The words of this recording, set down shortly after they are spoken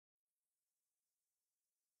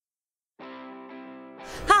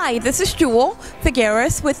Hi, this is Jewel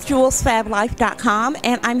Figueras with JewelsFabLife.com,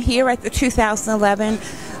 and I'm here at the 2011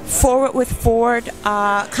 Forward with Ford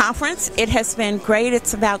conference. It has been great.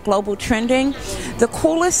 It's about global trending. The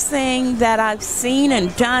coolest thing that I've seen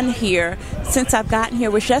and done here since I've gotten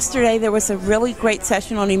here was yesterday. There was a really great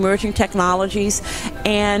session on emerging technologies,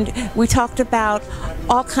 and we talked about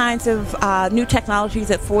all kinds of new technologies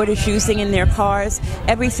that Ford is using in their cars.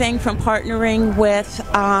 Everything from partnering with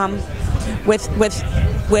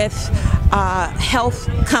health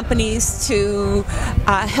companies to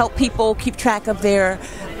help people keep track of their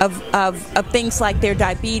of things like their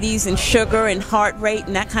diabetes and sugar and heart rate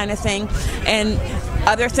and that kind of thing, and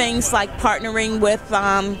other things like partnering with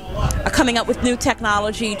coming up with new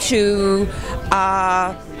technology to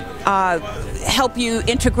help you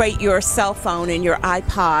integrate your cell phone and your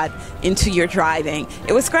iPod into your driving.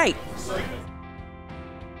 It was great.